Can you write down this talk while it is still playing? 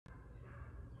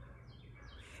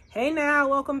Hey now,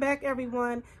 welcome back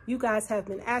everyone. You guys have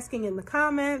been asking in the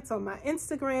comments on my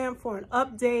Instagram for an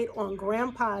update on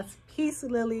Grandpa's peace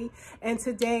lily, and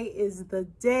today is the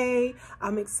day.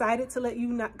 I'm excited to let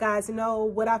you guys know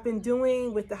what I've been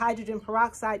doing with the hydrogen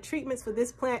peroxide treatments for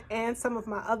this plant and some of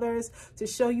my others to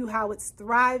show you how it's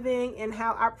thriving and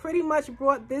how I pretty much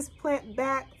brought this plant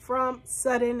back from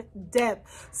sudden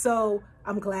death. So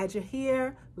I'm glad you're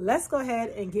here. Let's go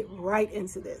ahead and get right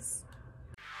into this.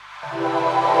 All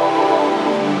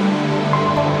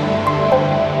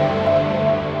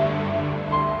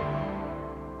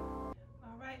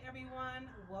right, everyone,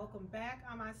 welcome back.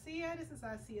 I'm Asiyah. This is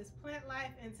Asiyah's Plant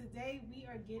Life, and today we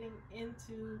are getting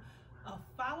into a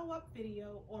follow-up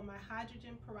video on my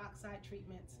hydrogen peroxide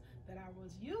treatments that I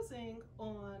was using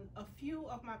on a few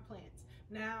of my plants.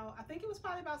 Now, I think it was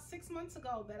probably about 6 months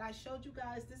ago that I showed you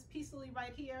guys this peace lily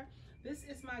right here. This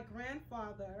is my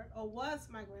grandfather, or was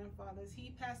my grandfather's.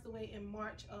 He passed away in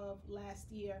March of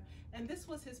last year, and this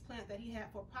was his plant that he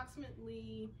had for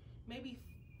approximately maybe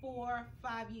 4 or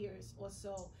 5 years or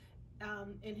so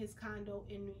in his condo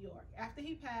in New York. After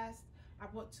he passed, I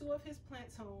brought 2 of his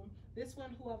plants home. This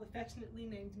one, who I've affectionately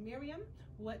named Miriam,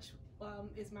 which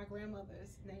is my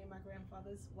grandmother's name, my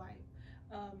grandfather's wife.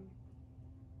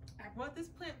 I brought this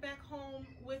plant back home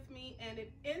with me, and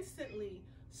it instantly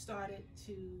started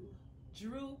to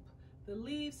droop. The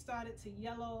leaves started to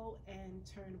yellow and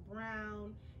turn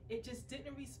brown. It just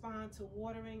didn't respond to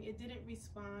watering. It didn't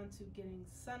respond to getting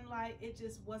sunlight. It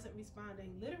just wasn't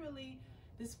responding. Literally,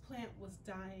 this plant was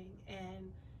dying,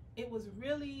 and it was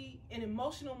really an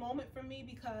emotional moment for me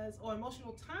or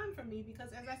emotional time for me,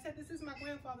 because as I said, this is my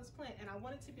grandfather's plant and I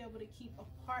wanted to be able to keep a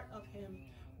part of him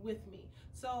with me.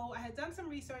 So I had done some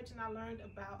research and I learned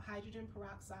about hydrogen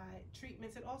peroxide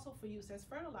treatments and also for use as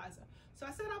fertilizer. So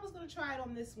I said I was going to try it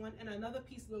on this one and another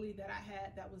peace lily that I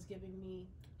had that was giving me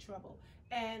trouble.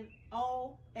 And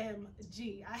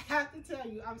OMG, I have to tell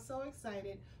you, I'm so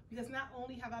excited because not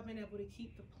only have I been able to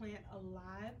keep the plant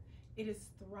alive, it is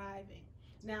thriving.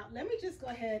 Now, let me just go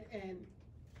ahead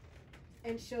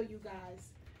and show you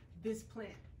guys this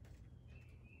plant.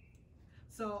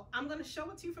 So I'm going to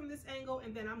show it to you from this angle,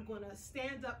 and then I'm going to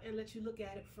stand up and let you look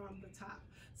at it from the top.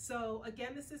 So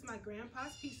again, this is my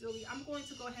grandpa's peace lily. I'm going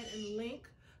to go ahead and link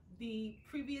the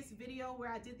previous video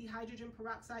where I did the hydrogen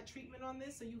peroxide treatment on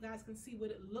this so you guys can see what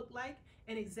it looked like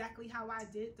and exactly how I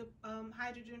did the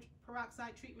hydrogen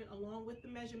peroxide treatment along with the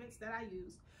measurements that I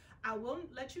used. I will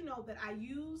let you know that I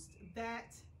used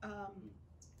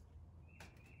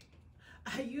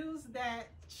that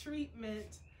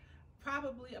treatment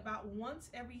probably about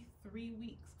once every 3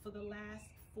 weeks for the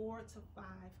last 4 to 5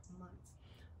 months.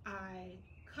 I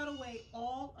cut away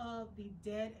all of the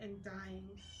dead and dying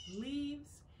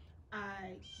leaves.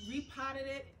 I repotted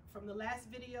it. From the last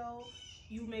video,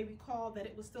 you may recall that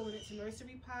it was still in its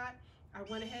nursery pot. I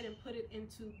went ahead and put it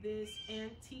into this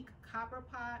antique copper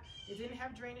pot. It didn't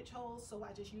have drainage holes, so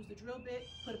I just used a drill bit,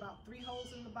 put about 3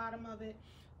 holes in the bottom of it,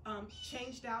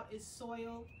 changed out its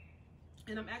soil.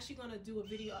 And I'm actually going to do a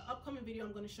video, an upcoming video.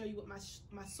 I'm going to show you what my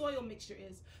soil mixture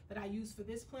is that I use for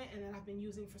this plant and that I've been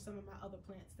using for some of my other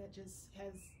plants that just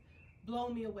has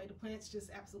blown me away. The plants just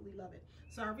absolutely love it.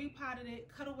 So I repotted it,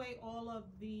 cut away all of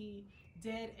the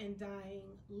dead and dying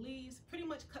leaves, pretty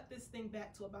much cut this thing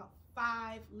back to about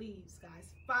 5 leaves,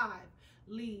 guys, 5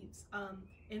 leaves,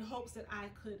 in hopes that I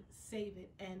could save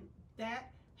it. And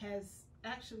that has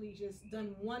actually just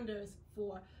done wonders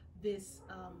for this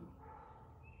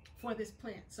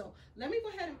plant. So let me go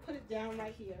ahead and put it down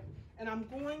right here, and I'm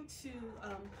going to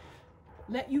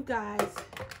let you guys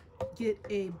get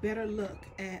a better look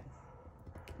at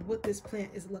what this plant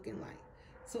is looking like.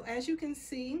 So as you can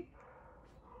see,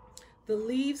 the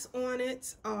leaves on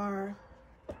it are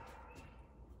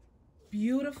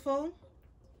beautiful.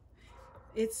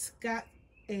 It's got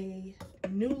a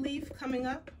new leaf coming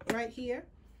up right here.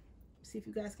 See if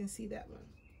you guys can see that one.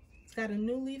 It's got a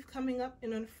new leaf coming up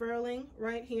and unfurling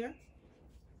right here.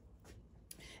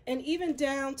 And even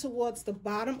down towards the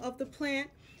bottom of the plant,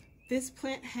 this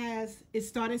plant is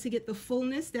starting to get the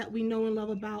fullness that we know and love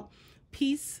about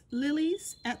peace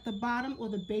lilies at the bottom or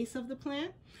the base of the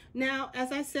plant. Now,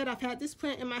 as I said, I've had this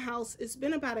plant in my house. It's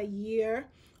been about a year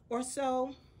or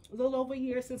so, a little over a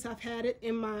year since I've had it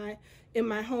in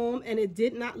my home, and it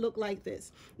did not look like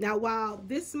this. Now, while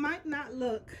this might not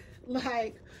look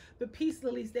like the peace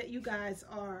lilies that you guys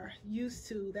are used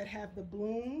to that have the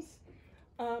blooms,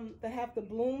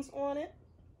 on it,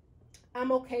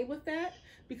 I'm okay with that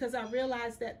because I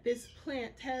realized that this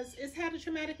plant has had a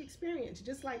traumatic experience.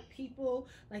 Just like people,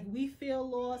 like we feel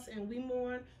loss and we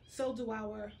mourn, so do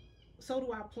our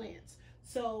plants.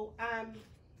 So I'm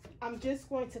I'm just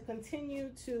going to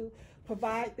continue to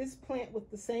provide this plant with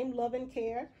the same love and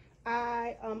care.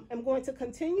 I am going to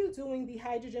continue doing the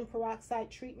hydrogen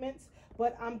peroxide treatments,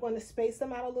 but I'm going to space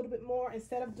them out a little bit more.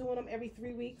 Instead of doing them every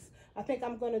 3 weeks, I think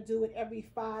I'm going to do it every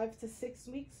 5 to 6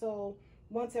 weeks, so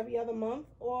once every other month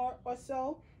or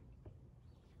so.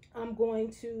 I'm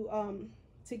going to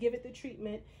give it the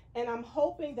treatment, and I'm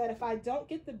hoping that if I don't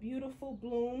get the beautiful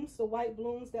blooms, the white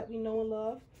blooms that we know and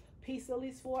love peace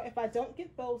lilies for, if I don't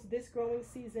get those this growing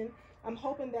season, I'm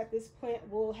hoping that this plant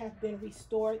will have been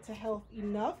restored to health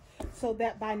enough so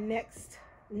that by next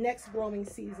growing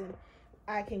season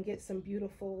I can get some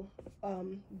beautiful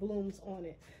blooms on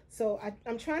it. So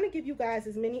I'm trying to give you guys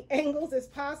as many angles as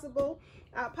possible.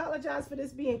 I apologize for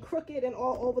this being crooked and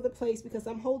all over the place because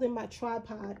I'm holding my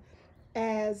tripod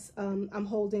as I'm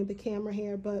holding the camera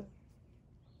here, but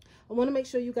I want to make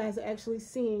sure you guys are actually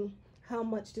seeing how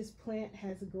much this plant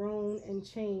has grown and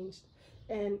changed,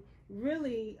 and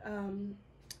really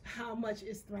how much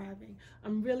it's thriving.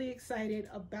 I'm really excited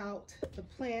about the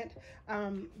plant.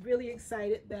 I'm really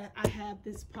excited that I have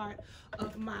this part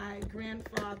of my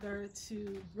grandfather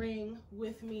to bring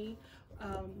with me,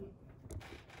 to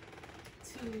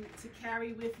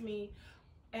carry with me.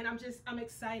 And I'm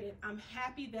excited. I'm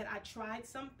happy that I tried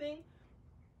something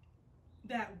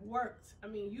that worked. I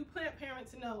mean, you plant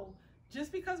parents know,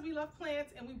 just because we love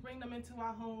plants and we bring them into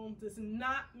our home does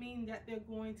not mean that they're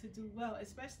going to do well,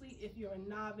 especially if you're a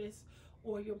novice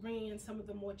or you're bringing in some of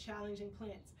the more challenging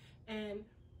plants. And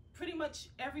pretty much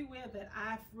everywhere that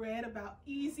I've read about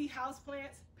easy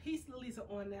houseplants, peace lilies are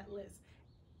on that list,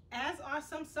 as are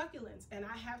some succulents. And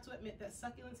I have to admit that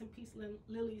succulents and peace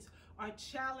lilies are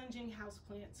challenging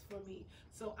houseplants for me.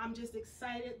 So I'm just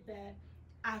excited that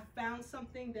I found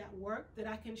something that worked, that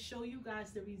I can show you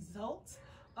guys the results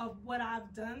of what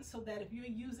I've done, so that if you're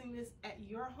using this at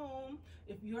your home,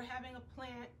 if you're having a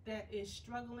plant that is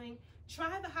struggling,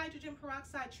 try the hydrogen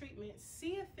peroxide treatment.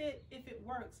 See if it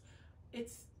works.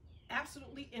 It's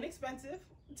absolutely inexpensive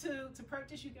to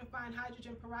purchase. You can find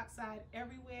hydrogen peroxide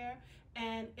everywhere,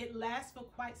 and it lasts for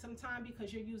quite some time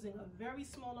because you're using a very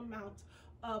small amount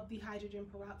of the hydrogen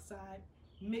peroxide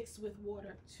mixed with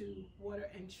water to water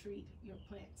and treat your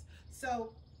plants.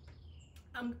 So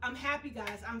I'm happy,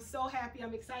 guys. I'm so happy.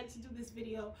 I'm excited to do this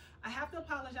video. I have to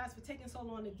apologize for taking so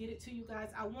long to get it to you guys.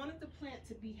 I wanted the plant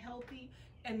to be healthy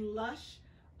and lush,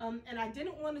 and I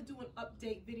didn't want to do an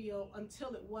update video until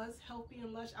it was healthy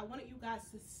and lush. I wanted you guys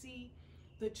to see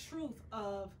the truth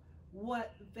of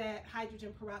what that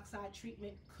hydrogen peroxide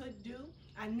treatment could do.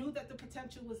 I knew that the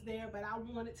potential was there, but I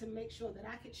wanted to make sure that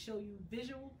I could show you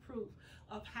visual proof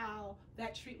of how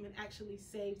that treatment actually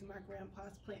saved my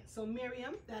grandpa's plant. So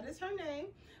Miriam, that is her name,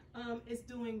 is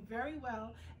doing very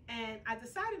well. And I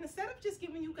decided, instead of just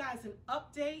giving you guys an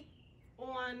update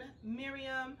on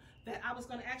Miriam, that I was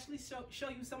going to actually show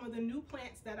you some of the new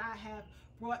plants that I have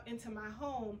brought into my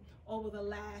home over the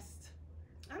last,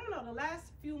 I don't know, the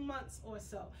last few months or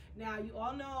so. Now, you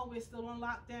all know we're still on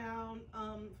lockdown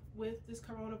with this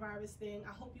coronavirus thing.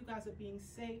 I hope you guys are being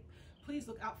safe. Please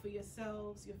look out for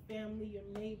yourselves, your family,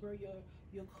 your neighbor,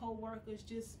 your co-workers.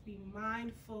 Just be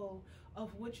mindful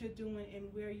of what you're doing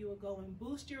and where you are going.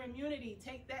 Boost your immunity.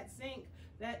 Take that zinc,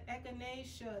 that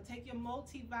echinacea, take your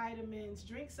multivitamins,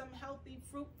 drink some healthy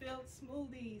fruit-filled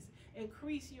smoothies,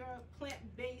 increase your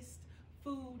plant-based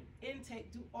food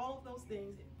intake. Do all of those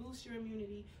things. Boost your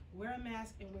immunity, wear a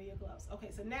mask, and wear your gloves.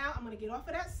 Okay, so now I'm going to get off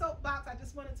of that soapbox. I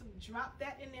just wanted to drop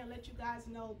that in there and let you guys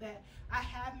know that I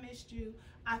have missed you.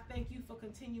 I thank you for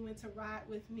continuing to ride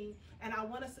with me, and I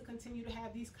want us to continue to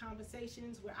have these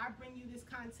conversations where I bring you this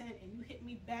content and you hit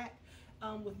me back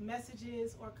with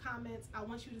messages or comments. I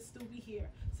want you to still be here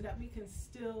so that we can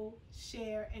still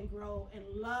share and grow and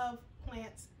love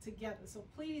plants together. So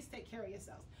please take care of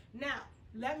yourselves. Now,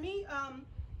 let me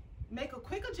make a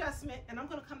quick adjustment, and I'm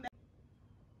going to come back.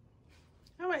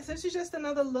 All right, so this is just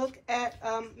another look at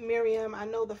Miriam. I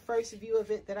know the first view of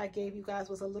it that I gave you guys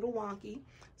was a little wonky.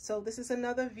 So this is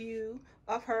another view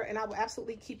of her, and I will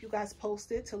absolutely keep you guys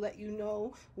posted to let you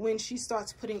know when she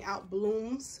starts putting out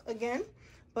blooms again.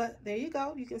 But there you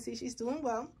go. You can see she's doing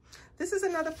well. This is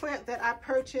another plant that I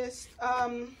purchased,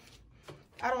 I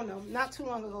don't know, not too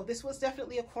long ago. This was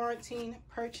definitely a quarantine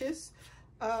purchase.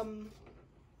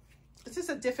 This is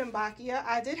a Dieffenbachia.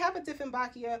 I did have a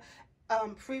Dieffenbachia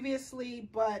previously,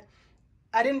 but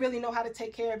I didn't really know how to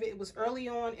take care of it. It was early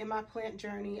on in my plant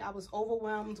journey. I was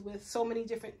overwhelmed with so many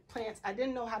different plants. I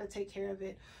didn't know how to take care of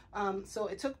it. So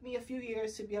it took me a few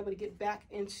years to be able to get back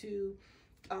into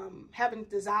having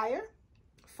desire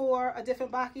for a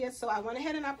Dieffenbachia. So I went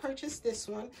ahead and I purchased this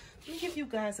one. Let me give you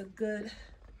guys a good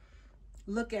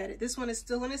Look at it. This one is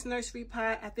still in its nursery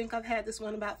pot. I think I've had this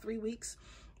one about 3 weeks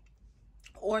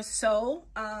or so.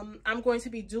 I'm going to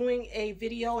be doing a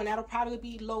video, and that'll probably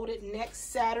be loaded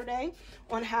next Saturday,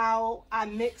 on how I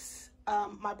mix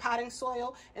my potting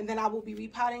soil, and then I will be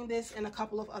repotting this and a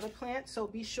couple of other plants. So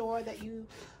be sure that you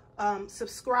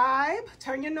subscribe,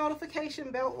 turn your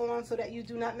notification bell on so that you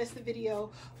do not miss the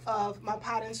video of my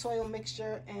potting soil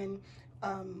mixture, and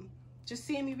just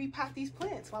seeing me repot these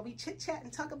plants while we chit chat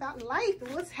and talk about life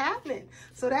and what's happening.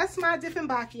 So that's my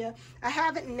Dieffenbachia. I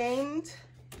haven't named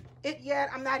it yet.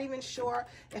 I'm not even sure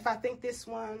if I think this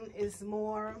one is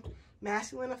more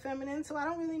masculine or feminine, so I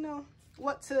don't really know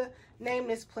what to name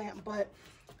this plant, but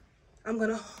I'm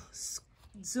gonna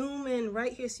zoom in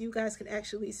right here so you guys can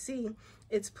actually see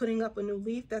it's putting up a new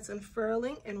leaf that's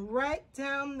unfurling, and right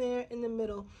down there in the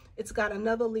middle it's got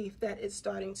another leaf that is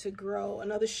starting to grow,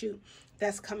 another shoot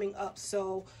that's coming up.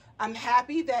 So I'm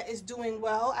happy that it's doing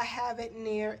well. I have it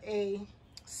near a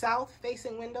south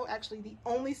facing window. Actually, the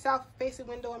only south facing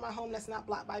window in my home that's not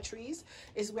blocked by trees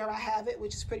is where I have it,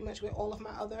 which is pretty much where all of my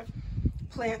other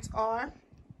plants are.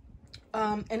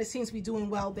 And it seems to be doing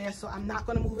well there, so I'm not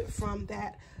going to move it from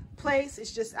that place.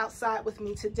 It's just outside with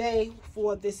me today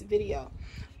for this video.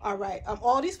 All right,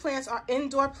 all these plants are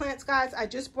indoor plants, guys. I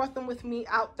just brought them with me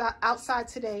outside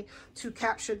today to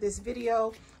capture this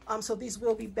video, so these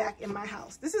will be back in my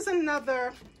house. This is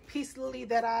another peace lily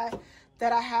that I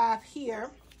have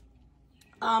here.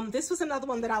 This was another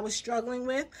one that I was struggling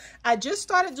with. I just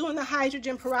started doing the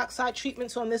hydrogen peroxide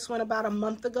treatments on this one about a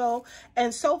month ago,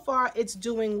 and so far it's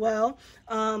doing well.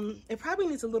 It probably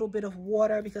needs a little bit of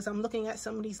water because I'm looking at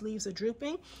some of these leaves are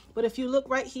drooping, but if you look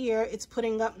right here, it's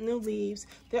putting up new leaves.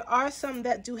 There are some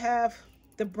that do have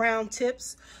the brown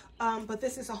tips, but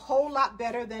this is a whole lot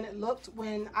better than it looked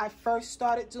when I first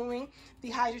started doing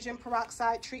the hydrogen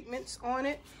peroxide treatments on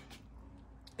it.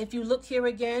 If you look here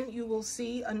again, you will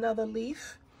see another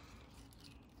leaf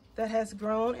that has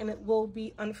grown, and it will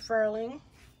be unfurling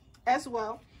as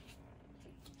well.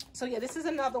 So yeah, this is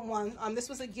another one. This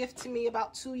was a gift to me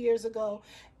about 2 years ago,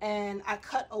 and I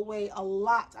cut away a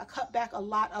lot. I cut back a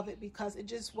lot of it because it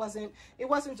just wasn't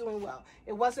doing well.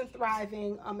 It wasn't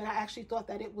thriving, and I actually thought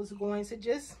that it was going to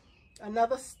just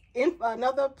another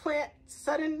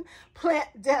sudden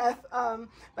plant death,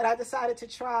 but I decided to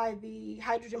try the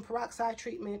hydrogen peroxide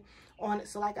treatment on it.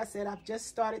 So like I said, I've just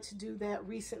started to do that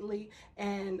recently,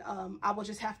 and I will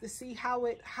just have to see how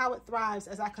it thrives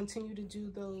as I continue to do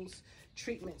those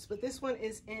treatments. But this one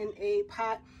is in a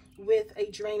pot with a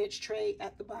drainage tray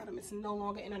at the bottom. It's no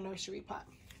longer in a nursery pot.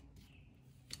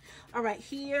 All right,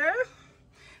 here,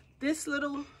 this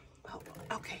little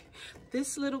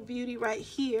this little beauty right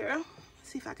here. Let's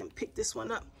see if I can pick this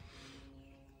one up.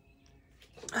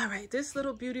 All right, this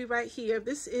little beauty right here,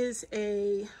 this is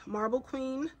a Marble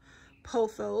Queen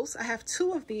Pothos. I have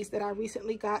 2 of these that I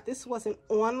recently got. This was an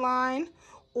online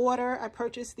order. I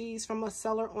purchased these from a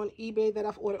seller on eBay that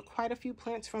I've ordered quite a few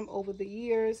plants from over the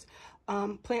years.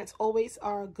 Plants always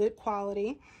are good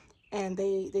quality, and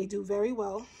they do very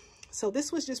well. So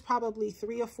this was just probably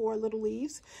 3 or 4 little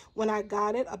leaves when I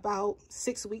got it about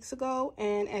 6 weeks ago.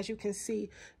 And as you can see,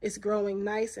 it's growing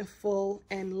nice and full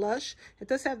and lush. It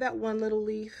does have that one little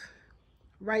leaf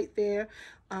right there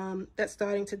that's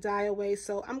starting to die away.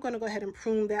 So I'm going to go ahead and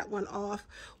prune that one off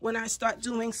when I start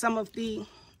doing some of the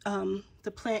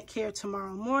plant care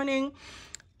tomorrow morning.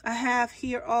 I have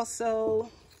here also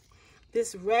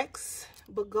this Rex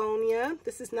Begonia.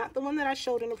 This is not the one that I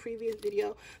showed in a previous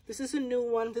video. This is a new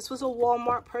one. This was a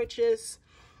Walmart purchase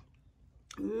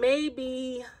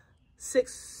maybe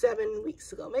 6-7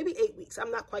 weeks ago, maybe 8 weeks.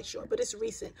 I'm not quite sure, but it's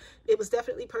recent. It was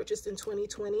definitely purchased in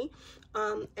 2020,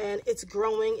 and it's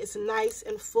growing. It's nice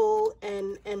and full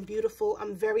and beautiful.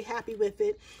 I'm very happy with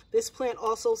it. This plant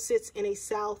also sits in a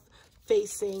south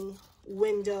facing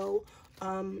window.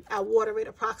 I water it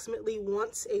approximately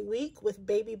once a week with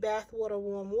baby bath water,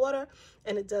 warm water,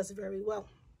 and it does very well.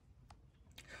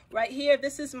 Right here,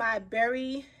 this is my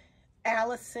Berry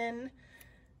Allison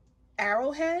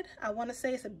Arrowhead. I want to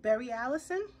say it's a Berry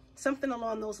Allison, something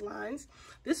along those lines.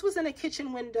 This was in a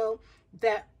kitchen window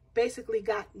that basically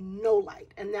got no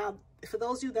light. And now, for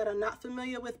those of you that are not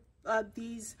familiar with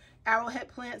these arrowhead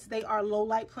plants, they are low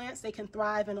light plants. They can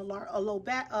thrive in a low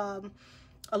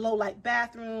light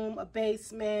bathroom, a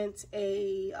basement,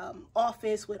 a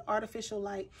office with artificial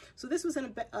light. So this was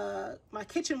in my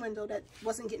kitchen window that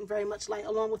wasn't getting very much light,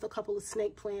 along with a couple of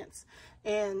snake plants.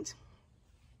 And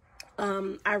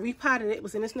I repotted it. It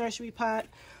was in this nursery pot.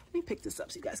 Let me pick this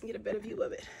up so you guys can get a better view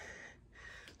of it.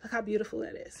 Look how beautiful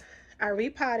that is. I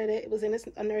repotted it. It was in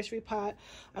a nursery pot.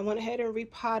 I went ahead and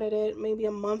repotted it maybe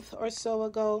a month or so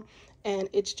ago, and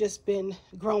it's just been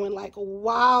growing like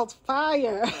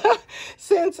wildfire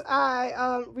since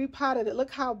I repotted it.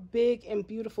 Look how big and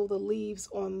beautiful the leaves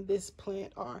on this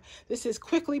plant are. This is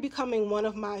quickly becoming one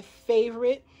of my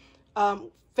favorite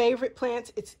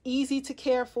plants. It's easy to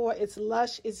care for. It's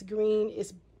lush, it's green,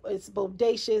 it's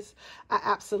bodacious. I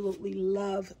absolutely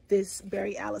love this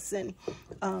Berry Allison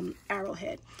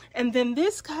arrowhead. And then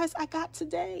this, guys, I got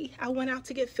today. I went out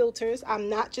to get filters. I'm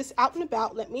not just out and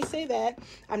about. Let me say that.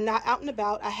 I'm not out and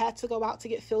about. I had to go out to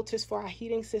get filters for our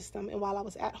heating system. And while I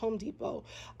was at Home Depot,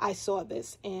 I saw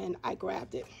this and I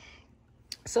grabbed it.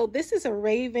 So this is a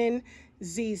Raven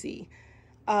ZZ.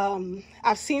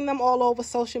 I've seen them all over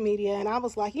social media, and I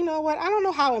was like, you know what? I don't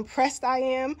know how impressed I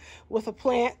am with a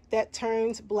plant that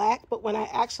turns black, but when I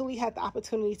actually had the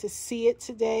opportunity to see it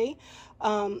today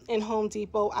in Home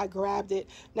Depot, I grabbed it.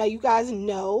 Now, you guys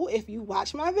know, if you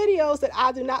watch my videos, that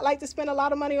I do not like to spend a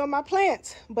lot of money on my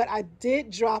plants, but I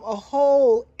did drop a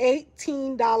whole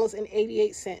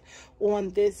 $18.88 on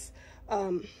this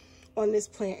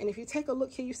plant. And if you take a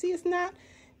look here, you see it's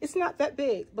not that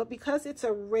big, but because it's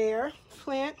a rare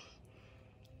plant,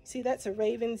 see, that's a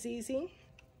Raven ZZ.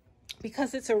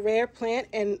 Because it's a rare plant,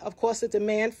 and of course the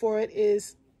demand for it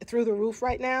is through the roof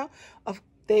right now,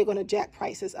 they're going to jack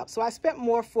prices up. So I spent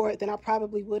more for it than I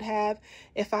probably would have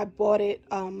if I bought it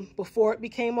before it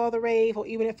became all the rave, or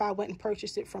even if I went and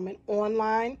purchased it from an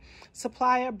online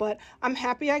supplier. But I'm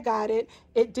happy I got it.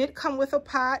 It did come with a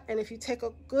pot, and if you take a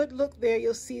good look there,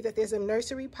 you'll see that there's a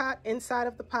nursery pot inside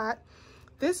of the pot.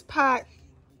 This pot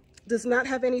does not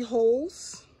have any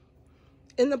holes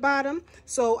in the bottom,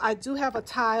 so I do have a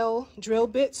tile drill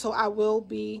bit, so I will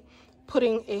be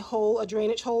putting a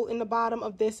drainage hole in the bottom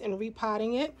of this and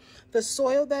repotting it. The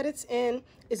soil that it's in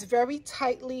is very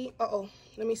tightly,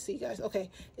 let me see, guys. Okay,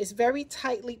 it's very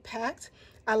tightly packed.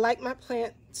 I like my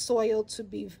plant soil to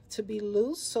be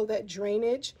loose so that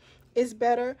drainage is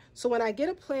better. So when I get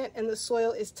a plant and the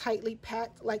soil is tightly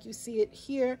packed, like you see it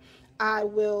here, I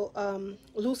will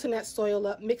loosen that soil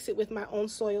up, mix it with my own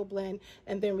soil blend,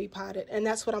 and then repot it. And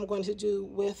that's what I'm going to do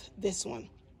with this one.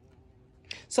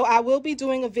 So I will be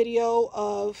doing a video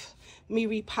of me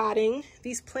repotting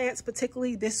these plants,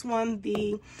 particularly this one,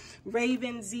 the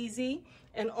Raven ZZ,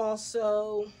 and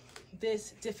also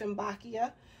this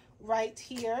Dieffenbachia right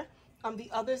here. The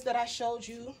others that I showed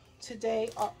you today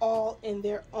are all in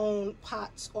their own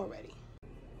pots already.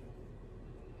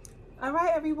 All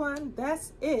right, everyone,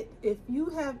 that's it. If you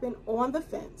have been on the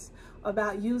fence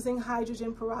about using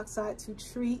hydrogen peroxide to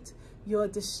treat your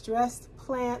distressed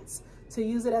plants, to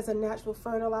use it as a natural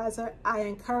fertilizer, I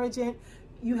encourage it.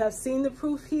 You have seen the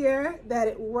proof here that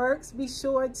it works. Be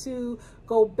sure to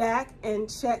go back and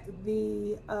check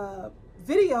the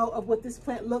video of what this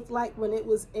plant looked like when it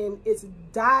was in its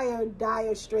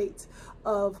dire straits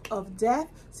of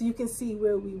death, so you can see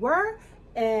where we were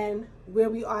and where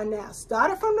we are now.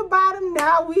 Started from the bottom,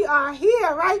 now we are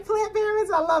here, right, plant parents?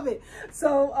 I love it.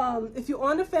 So if you're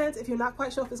on the fence, if you're not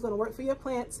quite sure if it's going to work for your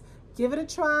plants, give it a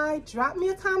try. Drop me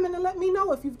a comment and let me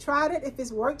know if you've tried it, if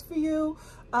it's worked for you.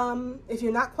 If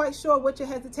you're not quite sure what your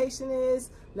hesitation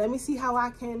is, let me see how I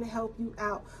can help you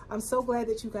out. I'm so glad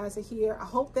that you guys are here. I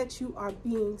hope that you are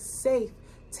being safe.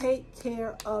 Take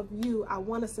care of you. I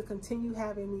want us to continue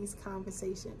having these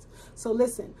conversations. So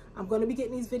listen, I'm going to be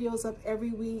getting these videos up every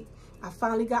week. I've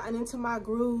finally gotten into my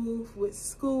groove with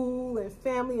school and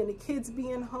family and the kids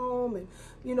being home and,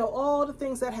 you know, all the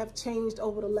things that have changed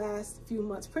over the last few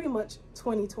months, pretty much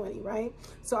 2020, right?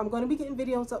 So I'm going to be getting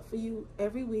videos up for you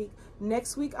every week.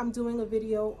 Next week, I'm doing a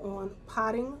video on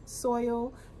potting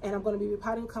soil, and I'm going to be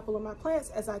repotting a couple of my plants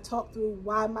as I talk through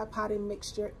why my potting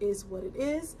mixture is what it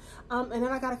is. And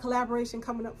then I got a collaboration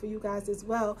coming up for you guys as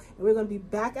well. And we're going to be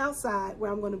back outside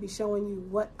where I'm going to be showing you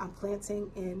what I'm planting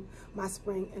in my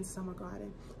spring and summer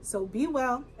garden. So be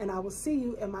well, and I will see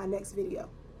you in my next video.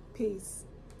 Peace.